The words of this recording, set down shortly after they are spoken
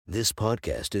This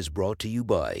podcast is brought to you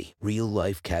by Real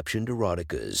Life Captioned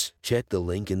Eroticas. Check the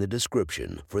link in the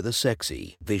description for the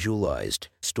sexy, visualized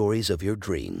stories of your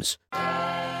dreams.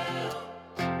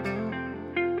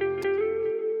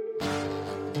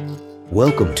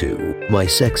 Welcome to My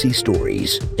Sexy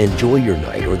Stories. Enjoy your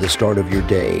night or the start of your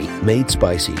day, made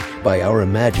spicy by our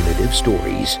imaginative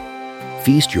stories.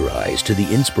 Feast your eyes to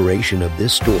the inspiration of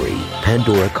this story,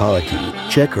 Pandora Kalaki.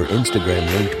 Check her Instagram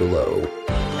link below.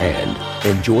 And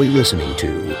enjoy listening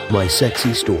to My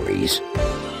Sexy Stories.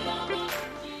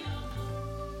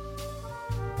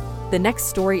 The next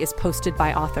story is posted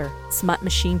by author Smut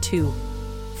Machine 2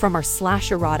 from our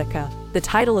 /erotica. The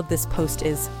title of this post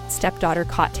is Stepdaughter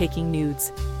Caught Taking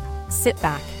Nudes. Sit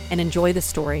back and enjoy the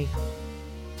story.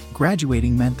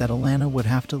 Graduating meant that Alana would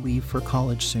have to leave for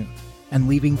college soon, and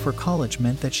leaving for college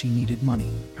meant that she needed money.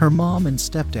 Her mom and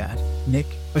stepdad, Nick,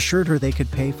 assured her they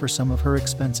could pay for some of her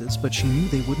expenses, but she knew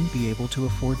they wouldn't be able to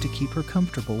afford to keep her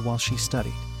comfortable while she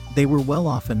studied. They were well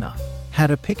off enough, had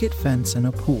a picket fence and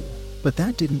a pool, but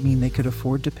that didn't mean they could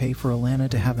afford to pay for Alana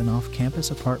to have an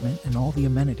off-campus apartment and all the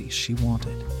amenities she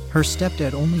wanted. Her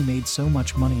stepdad only made so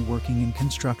much money working in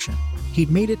construction.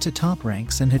 He'd made it to top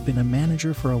ranks and had been a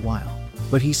manager for a while,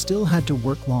 but he still had to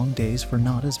work long days for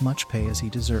not as much pay as he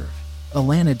deserved.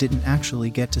 Alana didn't actually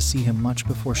get to see him much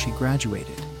before she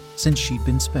graduated, since she'd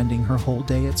been spending her whole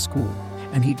day at school,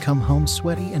 and he'd come home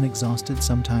sweaty and exhausted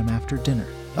sometime after dinner.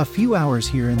 A few hours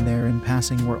here and there in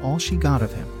passing were all she got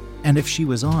of him, and if she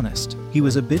was honest, he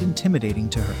was a bit intimidating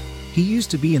to her. He used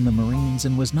to be in the Marines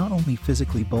and was not only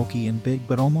physically bulky and big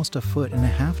but almost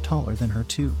 1.5 feet taller than her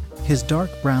too. His dark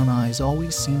brown eyes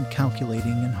always seemed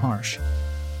calculating and harsh,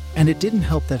 and it didn't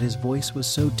help that his voice was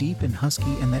so deep and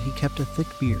husky and that he kept a thick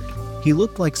beard. He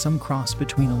looked like some cross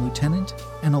between a lieutenant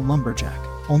and a lumberjack,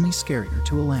 only scarier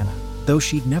to Alana. Though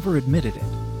she'd never admitted it,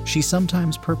 she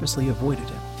sometimes purposely avoided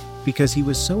him. Because he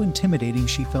was so intimidating,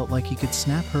 she felt like he could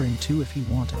snap her in two if he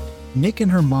wanted. Nick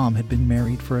and her mom had been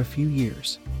married for a few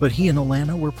years, but he and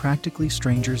Alana were practically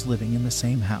strangers living in the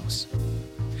same house.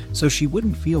 So she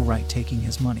wouldn't feel right taking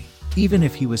his money, even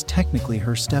if he was technically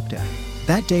her stepdad.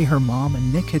 That day her mom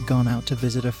and Nick had gone out to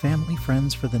visit a family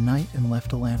friends for the night and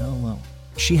left Alana alone.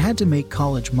 She had to make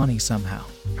college money somehow.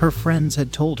 Her friends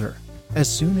had told her,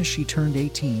 as soon as she turned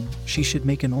 18, she should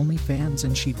make an OnlyFans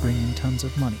and she'd bring in tons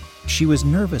of money. She was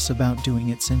nervous about doing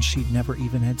it since she'd never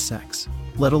even had sex,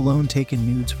 let alone taken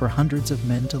nudes for hundreds of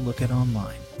men to look at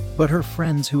online. But her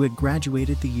friends who had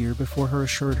graduated the year before her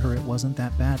assured her it wasn't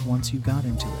that bad once you got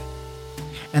into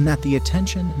it, and that the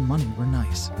attention and money were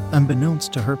nice.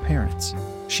 Unbeknownst to her parents,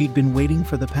 she'd been waiting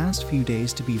for the past few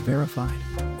days to be verified,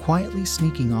 quietly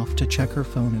sneaking off to check her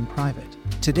phone in private.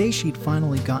 Today she'd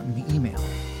finally gotten the email,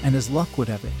 and as luck would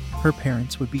have it, her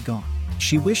parents would be gone.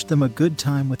 She wished them a good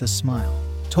time with a smile,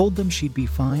 told them she'd be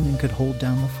fine and could hold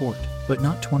down the fort, but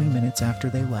not 20 minutes after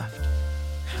they left,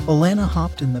 Alana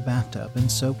hopped in the bathtub and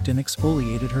soaked and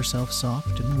exfoliated herself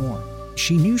soft and warm.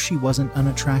 She knew she wasn't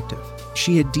unattractive.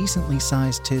 She had decently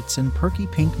sized tits and perky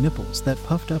pink nipples that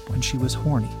puffed up when she was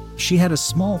horny. She had a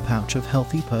small pouch of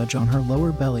healthy pudge on her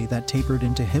lower belly that tapered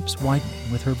into hips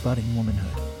widening with her budding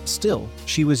womanhood. Still,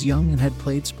 she was young and had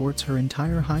played sports her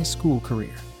entire high school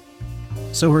career,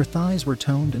 so her thighs were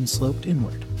toned and sloped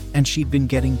inward, and she'd been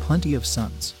getting plenty of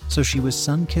suns, so she was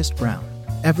sun-kissed brown.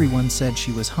 Everyone said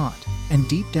she was hot, and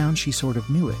deep down she sort of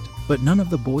knew it, but none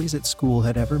of the boys at school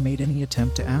had ever made any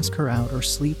attempt to ask her out or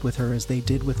sleep with her as they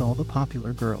did with all the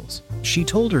popular girls. She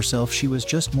told herself she was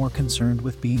just more concerned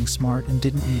with being smart and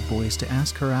didn't need boys to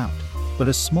ask her out, but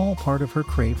a small part of her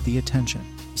craved the attention.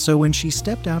 So when she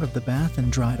stepped out of the bath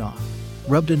and dried off,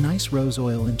 rubbed a nice rose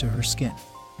oil into her skin,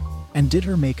 and did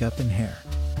her makeup and hair,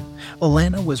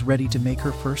 Alana was ready to make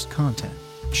her first content.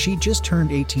 She just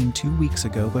turned 18 2 weeks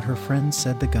ago, but her friends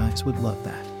said the guys would love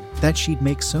that she'd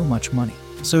make so much money.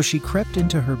 So she crept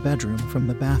into her bedroom from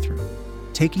the bathroom,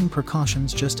 taking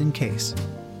precautions just in case,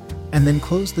 and then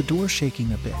closed the door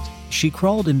shaking a bit. She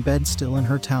crawled in bed still in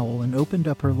her towel and opened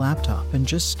up her laptop and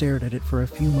just stared at it for a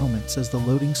few moments as the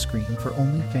loading screen for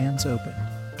OnlyFans opened,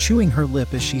 chewing her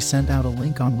lip as she sent out a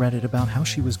link on Reddit about how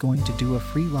she was going to do a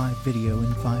free live video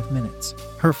in 5 minutes.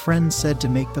 Her friends said to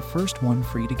make the first one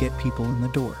free to get people in the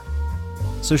door.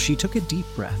 So she took a deep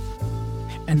breath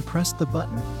and pressed the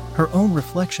button. Her own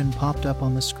reflection popped up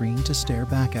on the screen to stare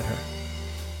back at her,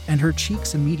 and her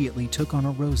cheeks immediately took on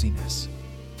a rosiness,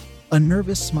 a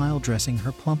nervous smile dressing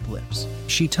her plump lips.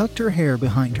 She tucked her hair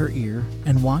behind her ear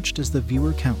and watched as the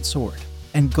viewer count soared,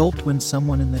 and gulped when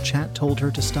someone in the chat told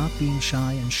her to stop being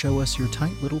shy and show us your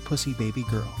tight little pussy baby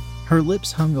girl. Her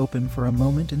lips hung open for a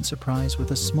moment in surprise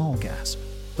with a small gasp,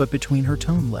 but between her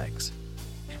toned legs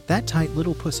That tight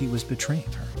little pussy was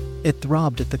betraying her. It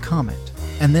throbbed at the comment,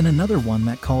 and then another one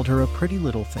that called her a pretty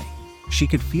little thing. She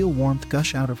could feel warmth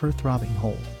gush out of her throbbing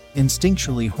hole.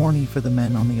 Instinctually horny for the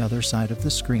men on the other side of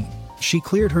the screen, she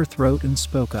cleared her throat and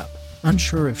spoke up,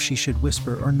 unsure if she should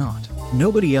whisper or not.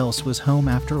 Nobody else was home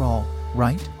after all,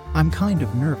 right? I'm kind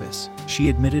of nervous, she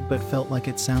admitted, but felt like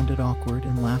it sounded awkward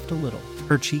and laughed a little,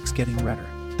 her cheeks getting redder.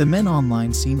 The men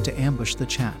online seemed to ambush the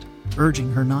chat,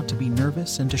 urging her not to be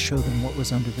nervous and to show them what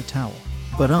was under the towel.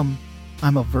 But I'm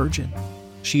a virgin,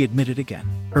 she admitted again,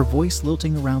 her voice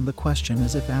lilting around the question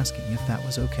as if asking if that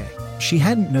was okay. She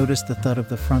hadn't noticed the thud of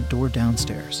the front door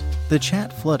downstairs. The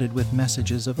chat flooded with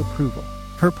messages of approval.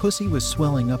 Her pussy was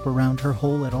swelling up around her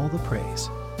hole at all the praise,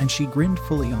 and she grinned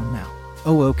fully on now.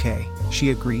 Oh okay,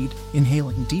 she agreed,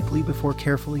 inhaling deeply before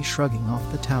carefully shrugging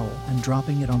off the towel and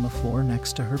dropping it on the floor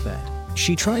next to her bed.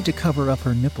 She tried to cover up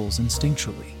her nipples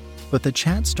instinctually, but the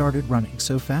chat started running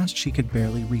so fast she could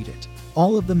barely read it.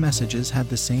 All of the messages had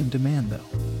the same demand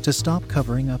though, to stop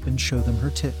covering up and show them her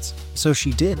tits. So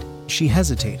she did. She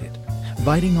hesitated,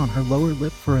 biting on her lower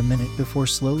lip for a minute before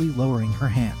slowly lowering her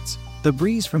hands. The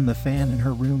breeze from the fan in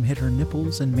her room hit her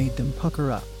nipples and made them pucker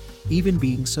up, even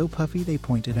being so puffy they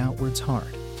pointed outwards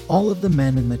hard. All of the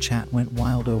men in the chat went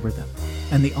wild over them,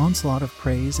 and the onslaught of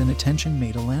praise and attention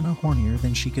made Alana hornier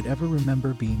than she could ever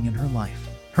remember being in her life.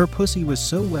 Her pussy was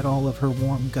so wet all of her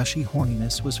warm, gushy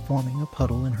horniness was forming a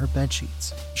puddle in her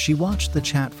bedsheets. She watched the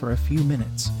chat for a few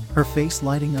minutes, her face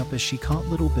lighting up as she caught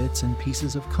little bits and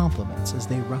pieces of compliments as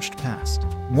they rushed past.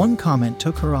 One comment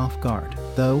took her off guard,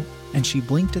 though, and she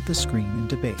blinked at the screen in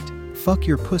debate. Fuck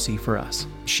your pussy for us.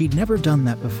 She'd never done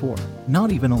that before,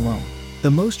 not even alone.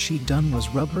 The most she'd done was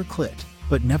rub her clit,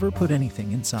 but never put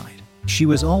anything inside. She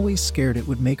was always scared it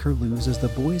would make her lose, as the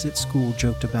boys at school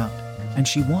joked about, and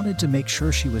she wanted to make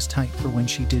sure she was tight for when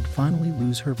she did finally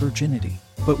lose her virginity.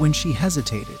 But when she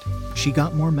hesitated, she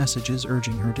got more messages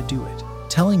urging her to do it,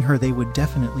 telling her they would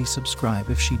definitely subscribe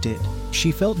if she did.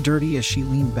 She felt dirty as she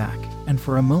leaned back, and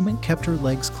for a moment kept her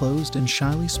legs closed and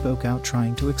shyly spoke out,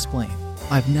 trying to explain.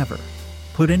 I've never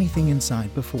put anything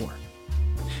inside before.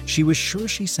 She was sure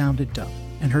she sounded dumb,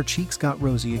 and her cheeks got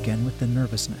rosy again with the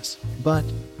nervousness. But,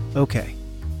 okay.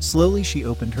 Slowly she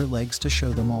opened her legs to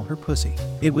show them all her pussy.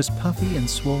 It was puffy and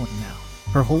swollen now,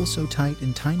 her hole so tight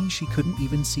and tiny she couldn't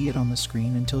even see it on the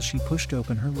screen until she pushed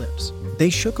open her lips. They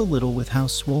shook a little with how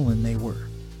swollen they were,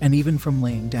 and even from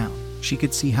laying down, she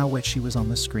could see how wet she was on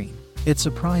the screen. It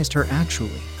surprised her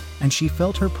actually, and she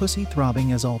felt her pussy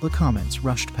throbbing as all the comments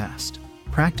rushed past,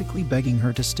 practically begging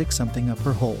her to stick something up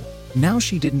her hole. Now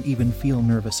she didn't even feel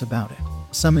nervous about it.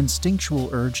 Some instinctual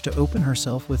urge to open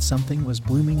herself with something was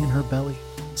blooming in her belly,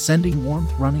 sending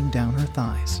warmth running down her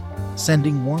thighs,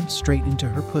 sending warmth straight into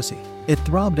her pussy. It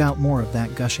throbbed out more of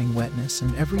that gushing wetness,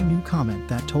 and every new comment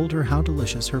that told her how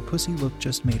delicious her pussy looked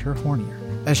just made her hornier.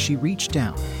 As she reached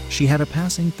down, she had a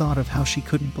passing thought of how she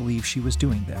couldn't believe she was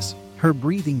doing this. Her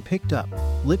breathing picked up,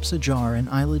 lips ajar and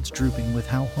eyelids drooping with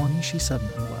how horny she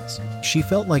suddenly was. She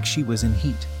felt like she was in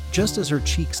heat, just as her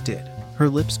cheeks did. Her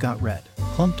lips got red,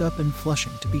 plumped up and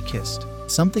flushing to be kissed.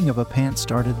 Something of a pant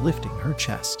started lifting her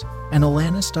chest, and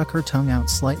Alana stuck her tongue out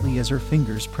slightly as her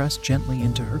fingers pressed gently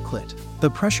into her clit. The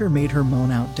pressure made her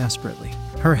moan out desperately.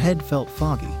 Her head felt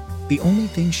foggy. The only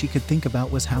thing she could think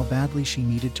about was how badly she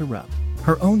needed to rub.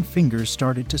 Her own fingers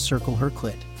started to circle her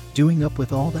clit, doing up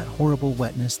with all that horrible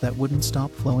wetness that wouldn't stop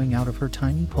flowing out of her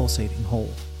tiny pulsating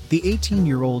hole. The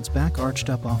 18-year-old's back arched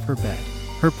up off her bed,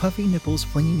 her puffy nipples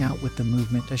flinging out with the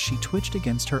movement as she twitched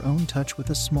against her own touch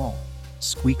with a small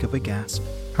squeak of a gasp.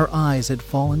 Her eyes had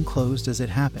fallen closed as it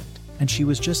happened, and she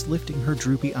was just lifting her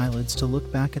droopy eyelids to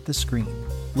look back at the screen,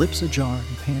 lips ajar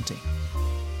and panting,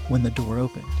 when the door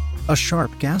opened. A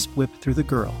sharp gasp whipped through the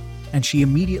girl, and she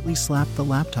immediately slapped the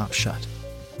laptop shut.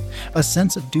 A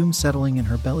sense of doom settling in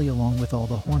her belly along with all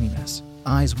the horniness.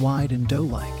 Eyes wide and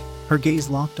doe-like, her gaze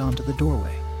locked onto the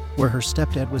doorway, where her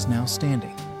stepdad was now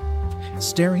standing,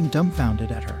 staring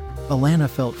dumbfounded at her. Alana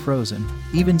felt frozen,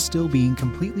 even still being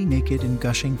completely naked and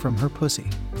gushing from her pussy.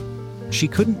 She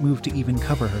couldn't move to even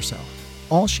cover herself.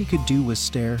 All she could do was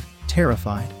stare,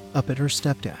 terrified, up at her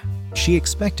stepdad. She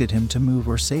expected him to move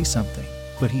or say something,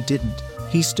 but he didn't.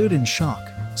 He stood in shock,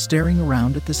 staring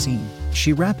around at the scene.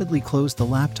 She rapidly closed the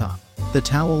laptop, the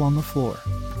towel on the floor,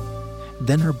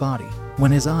 then her body.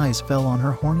 When his eyes fell on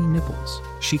her horny nipples,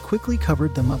 she quickly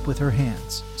covered them up with her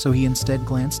hands, so he instead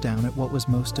glanced down at what was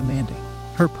most demanding.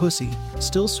 Her pussy,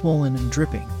 still swollen and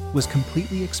dripping, was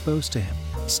completely exposed to him,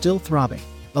 still throbbing.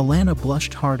 Alana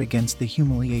blushed hard against the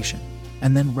humiliation,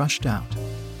 and then rushed out,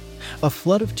 a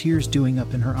flood of tears dewing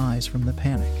up in her eyes from the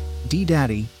panic.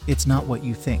 "D-Daddy, it's not what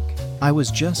you think. I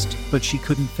was just," but she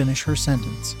couldn't finish her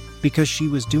sentence because she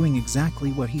was doing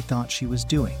exactly what he thought she was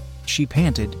doing. She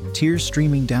panted, tears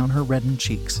streaming down her reddened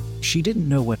cheeks. She didn't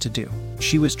know what to do.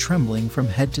 She was trembling from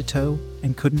head to toe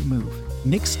and couldn't move.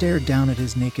 Nick stared down at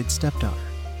his naked stepdaughter,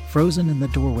 frozen in the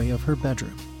doorway of her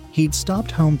bedroom. He'd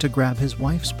stopped home to grab his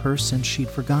wife's purse since she'd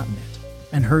forgotten it,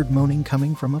 and heard moaning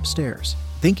coming from upstairs.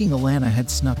 Thinking Alana had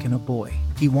snuck in a boy,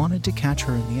 he wanted to catch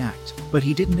her in the act, but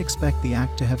he didn't expect the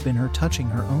act to have been her touching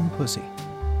her own pussy.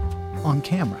 On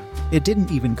camera, it didn't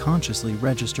even consciously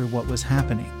register what was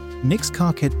happening. Nick's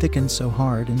cock had thickened so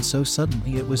hard and so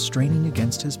suddenly it was straining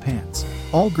against his pants.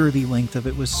 All girthy length of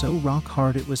it was so rock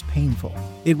hard it was painful.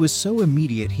 It was so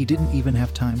immediate he didn't even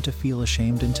have time to feel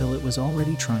ashamed until it was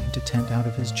already trying to tent out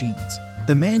of his jeans.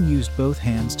 The man used both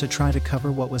hands to try to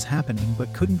cover what was happening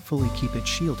but couldn't fully keep it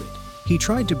shielded. He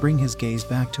tried to bring his gaze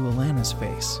back to Alana's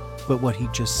face, but what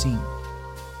he'd just seen.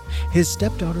 His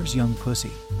stepdaughter's young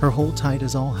pussy, her hole tight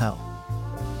as all hell,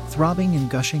 throbbing and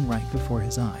gushing right before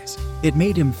his eyes. It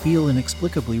made him feel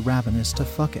inexplicably ravenous to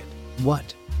fuck it.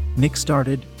 "What?" Nick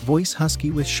started, voice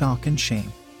husky with shock and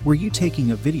shame. "Were you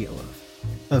taking a video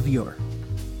of your..."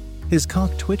 His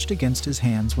cock twitched against his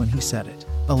hands when he said it.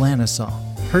 Alana saw.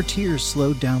 Her tears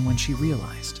slowed down when she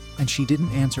realized, and she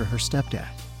didn't answer her stepdad.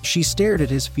 She stared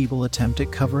at his feeble attempt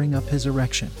at covering up his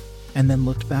erection, and then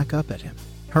looked back up at him.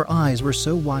 Her eyes were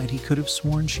so wide he could have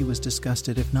sworn she was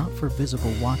disgusted if not for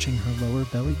visible watching her lower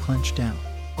belly clench down.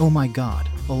 "Oh my God,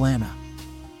 Alana."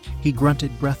 He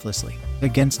grunted breathlessly.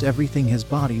 Against everything his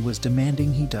body was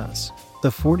demanding he does.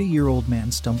 The 40-year-old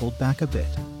man stumbled back a bit.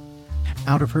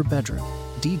 Out of her bedroom.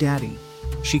 "D-Daddy,"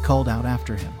 she called out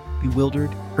after him,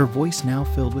 bewildered, her voice now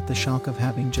filled with the shock of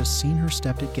having just seen her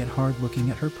stepdad get hard looking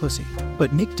at her pussy.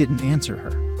 But Nick didn't answer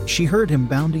her. She heard him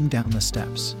bounding down the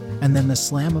steps, and then the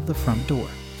slam of the front door.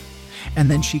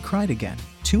 And then she cried again,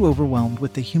 too overwhelmed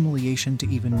with the humiliation to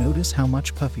even notice how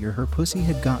much puffier her pussy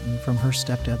had gotten from her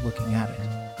stepdad looking at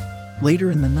it.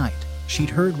 Later in the night, she'd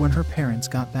heard when her parents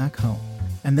got back home,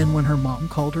 and then when her mom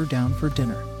called her down for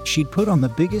dinner. She'd put on the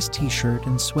biggest t-shirt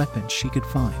and sweatpants she could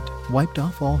find, wiped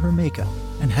off all her makeup,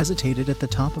 and hesitated at the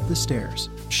top of the stairs.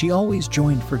 She always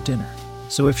joined for dinner,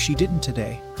 so if she didn't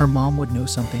today, her mom would know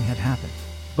something had happened.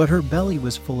 But her belly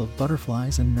was full of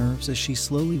butterflies and nerves as she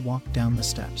slowly walked down the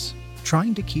steps,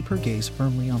 trying to keep her gaze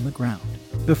firmly on the ground.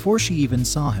 Before she even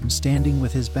saw him standing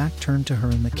with his back turned to her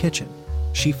in the kitchen,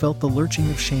 she felt the lurching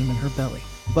of shame in her belly.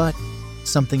 But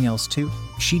something else too?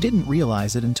 She didn't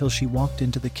realize it until she walked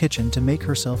into the kitchen to make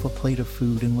herself a plate of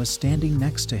food and was standing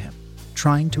next to him,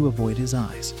 trying to avoid his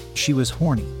eyes. She was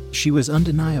horny. She was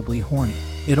undeniably horny.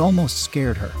 It almost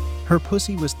scared her. Her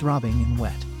pussy was throbbing and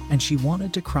wet, and she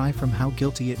wanted to cry from how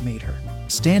guilty it made her.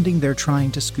 Standing there trying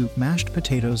to scoop mashed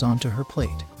potatoes onto her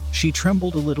plate, she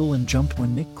trembled a little and jumped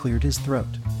when Nick cleared his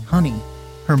throat. "Honey,"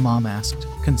 her mom asked,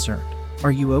 concerned.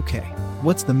 "Are you okay?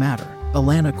 What's the matter?"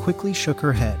 Alana quickly shook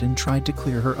her head and tried to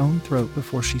clear her own throat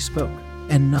before she spoke.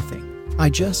 "And nothing. I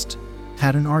just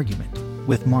had an argument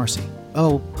with Marcy."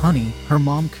 "Oh, honey," her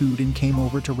mom cooed and came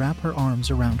over to wrap her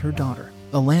arms around her daughter.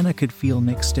 Alana could feel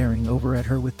Nick staring over at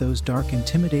her with those dark,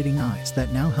 intimidating eyes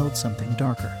that now held something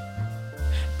darker.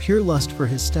 Pure lust for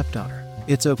his stepdaughter.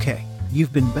 "It's okay.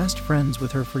 You've been best friends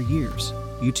with her for years.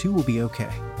 You two will be okay."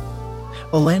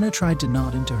 Alana tried to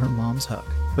nod into her mom's hug,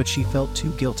 but she felt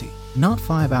too guilty. Not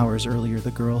 5 hours earlier,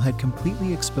 the girl had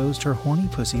completely exposed her horny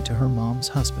pussy to her mom's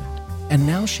husband, and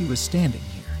now she was standing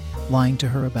here, lying to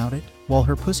her about it, while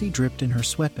her pussy dripped in her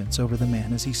sweatpants over the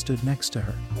man as he stood next to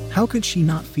her. How could she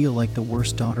not feel like the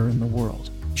worst daughter in the world?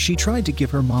 She tried to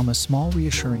give her mom a small,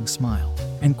 reassuring smile,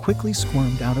 and quickly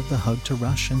squirmed out of the hug to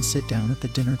rush and sit down at the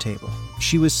dinner table.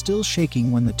 She was still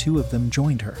shaking when the two of them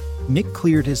joined her. Nick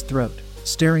cleared his throat,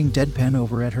 staring deadpan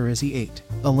over at her as he ate.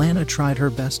 Alana tried her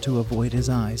best to avoid his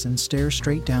eyes and stare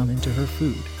straight down into her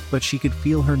food, but she could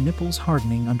feel her nipples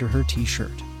hardening under her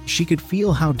t-shirt. She could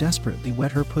feel how desperately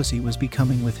wet her pussy was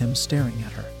becoming with him staring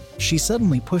at her. She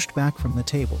suddenly pushed back from the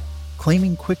table,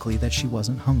 claiming quickly that she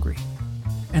wasn't hungry,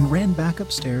 and ran back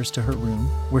upstairs to her room,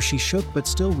 where she shook but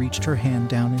still reached her hand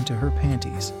down into her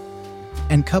panties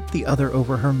and cupped the other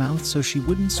over her mouth so she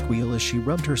wouldn't squeal as she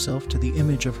rubbed herself to the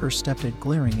image of her stepdad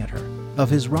glaring at her, of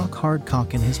his rock-hard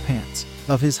cock in his pants,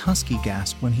 of his husky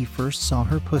gasp when he first saw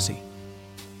her pussy.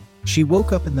 She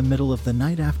woke up in the middle of the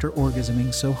night after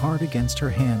orgasming so hard against her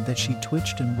hand that she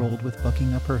twitched and rolled with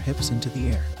bucking up her hips into the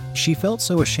air. She felt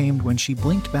so ashamed when she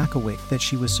blinked back awake that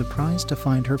she was surprised to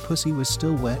find her pussy was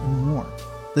still wet and warm,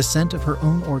 the scent of her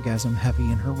own orgasm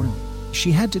heavy in her room.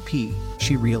 She had to pee,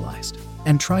 she realized,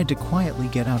 and tried to quietly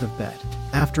get out of bed.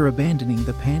 after abandoning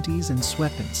the panties and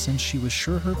sweatpants since she was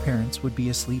sure her parents would be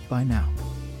asleep by now.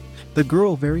 The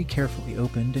girl very carefully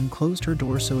opened and closed her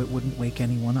door so it wouldn't wake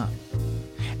anyone up,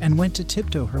 and went to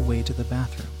tiptoe her way to the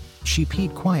bathroom. She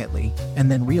peed quietly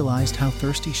and then realized how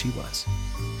thirsty she was,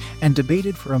 and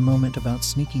debated for a moment about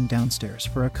sneaking downstairs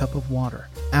for a cup of water.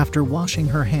 After washing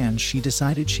her hands, she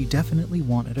decided she definitely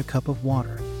wanted a cup of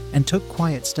water, and took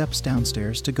quiet steps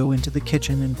downstairs to go into the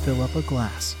kitchen and fill up a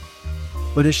glass.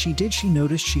 But as she did, she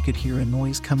noticed she could hear a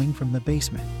noise coming from the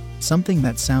basement, something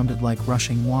that sounded like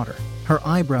rushing water. Her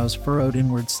eyebrows furrowed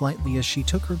inward slightly as she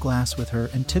took her glass with her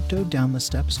and tiptoed down the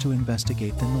steps to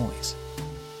investigate the noise,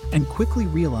 and quickly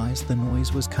realized the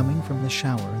noise was coming from the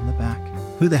shower in the back.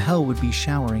 Who the hell would be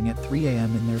showering at 3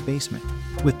 a.m. in their basement?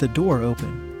 With the door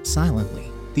open, silently,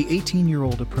 the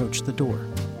 18-year-old approached the door,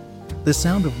 the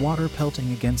sound of water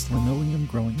pelting against linoleum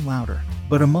growing louder,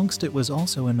 but amongst it was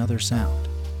also another sound,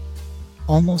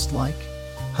 almost like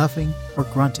huffing or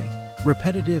grunting,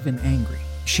 repetitive and angry.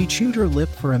 She chewed her lip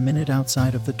for a minute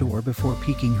outside of the door before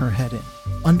peeking her head in,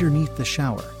 underneath the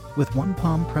shower, with one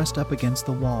palm pressed up against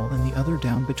the wall and the other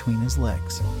down between his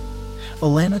legs.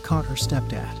 Alana caught her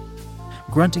stepdad,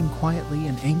 grunting quietly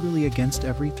and angrily against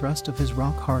every thrust of his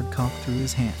rock-hard cock through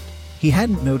his hand. He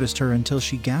hadn't noticed her until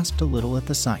she gasped a little at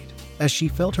the sight, as she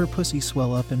felt her pussy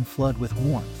swell up and flood with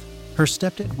warmth. Her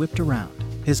stepdad whipped around,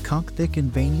 his cock thick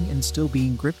and veiny and still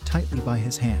being gripped tightly by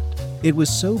his hand. It was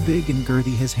so big and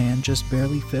girthy his hand just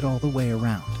barely fit all the way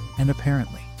around, and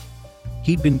apparently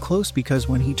he'd been close, because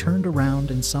when he turned around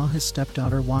and saw his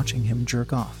stepdaughter watching him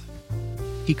jerk off,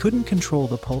 he couldn't control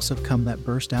the pulse of cum that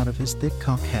burst out of his thick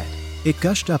cock head. It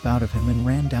gushed up out of him and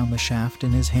ran down the shaft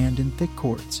in his hand in thick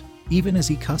cords, even as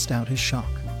he cussed out his shock.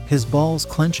 His balls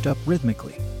clenched up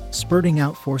rhythmically, spurting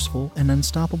out forceful and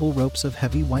unstoppable ropes of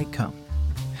heavy white cum,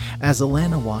 as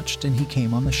Alana watched and he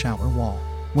came on the shower wall.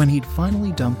 When he'd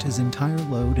finally dumped his entire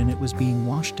load and it was being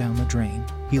washed down the drain,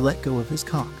 he let go of his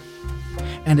cock,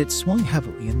 and it swung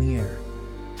heavily in the air,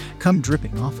 cum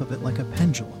dripping off of it like a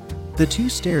pendulum. The two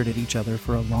stared at each other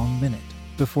for a long minute,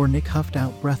 before Nick huffed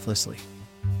out breathlessly,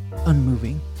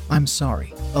 unmoving, "I'm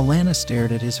sorry." Alana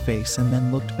stared at his face and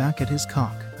then looked back at his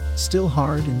cock, still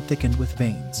hard and thickened with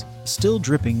veins, still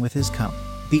dripping with his cum.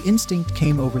 The instinct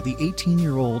came over the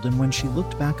 18-year-old, and when she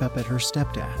looked back up at her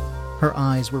stepdad, her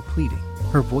eyes were pleading,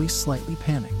 her voice slightly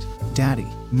panicked. "Daddy,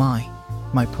 my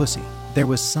pussy." There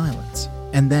was silence.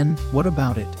 And then, "What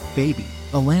about it, baby?"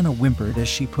 Alana whimpered as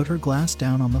she put her glass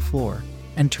down on the floor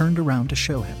and turned around to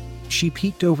show him. She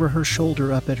peeked over her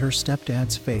shoulder up at her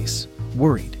stepdad's face,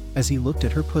 worried, as he looked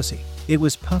at her pussy. It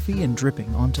was puffy and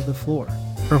dripping onto the floor,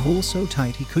 her hole so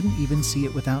tight he couldn't even see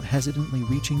it without hesitantly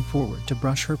reaching forward to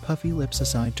brush her puffy lips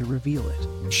aside to reveal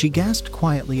it. She gasped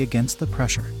quietly against the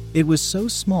pressure. It was so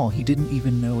small he didn't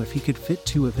even know if he could fit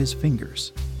 2 of his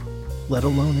fingers, let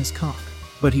alone his cock.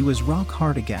 But he was rock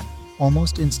hard again,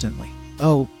 almost instantly.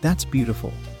 "Oh, that's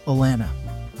beautiful, Alana,"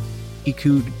 he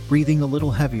cooed, breathing a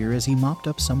little heavier as he mopped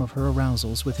up some of her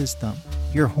arousals with his thumb.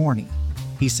 "You're horny,"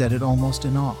 he said it almost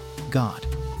in awe. "God,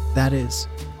 that is."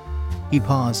 He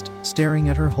paused, staring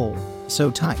at her hole, so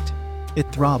tight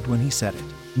it throbbed when he said it.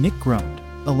 Nick groaned.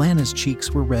 Alana's cheeks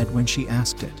were red when she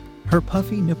asked it. Her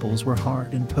puffy nipples were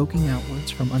hard and poking outwards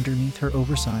from underneath her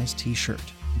oversized t-shirt.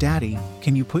 "Daddy,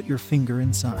 can you put your finger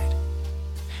inside?"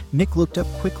 Nick looked up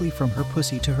quickly from her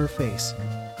pussy to her face,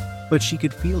 but she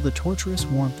could feel the torturous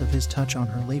warmth of his touch on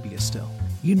her labia still.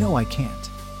 "You know I can't,"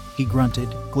 he grunted,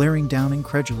 glaring down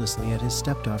incredulously at his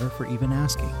stepdaughter for even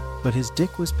asking, but his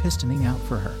dick was pistoning out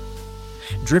for her,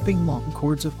 dripping long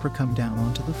cords of precum down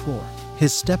onto the floor.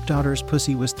 His stepdaughter's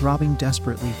pussy was throbbing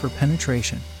desperately for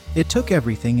penetration. It took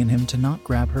everything in him to not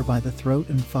grab her by the throat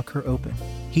and fuck her open.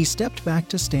 He stepped back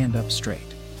to stand up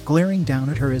straight, glaring down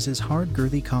at her as his hard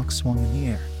girthy cock swung in the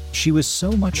air. She was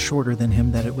so much shorter than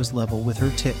him that it was level with her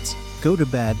tits. "Go to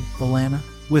bed, Alana."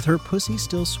 With her pussy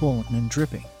still swollen and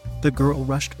dripping, the girl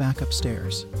rushed back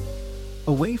upstairs,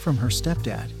 away from her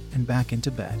stepdad, and back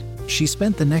into bed. She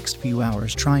spent the next few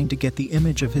hours trying to get the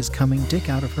image of his coming dick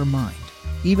out of her mind,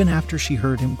 even after she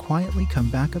heard him quietly come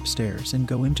back upstairs and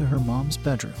go into her mom's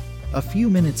bedroom. A few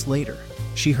minutes later,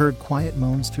 she heard quiet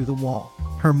moans through the wall,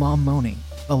 her mom moaning.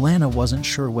 Alana wasn't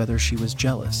sure whether she was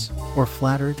jealous or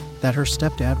flattered that her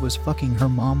stepdad was fucking her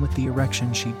mom with the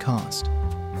erection she'd caused.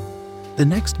 The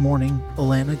next morning,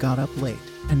 Alana got up late,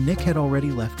 and Nick had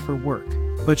already left for work,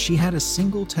 but she had a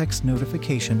single text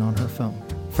notification on her phone.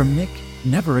 From Nick,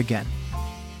 "Never again."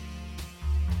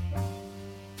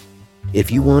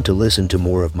 If you want to listen to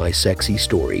more of my sexy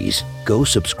stories, go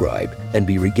subscribe and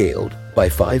be regaled by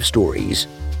 5 stories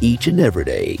each and every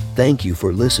day. Thank you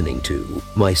for listening to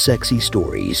My Sexy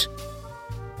Stories.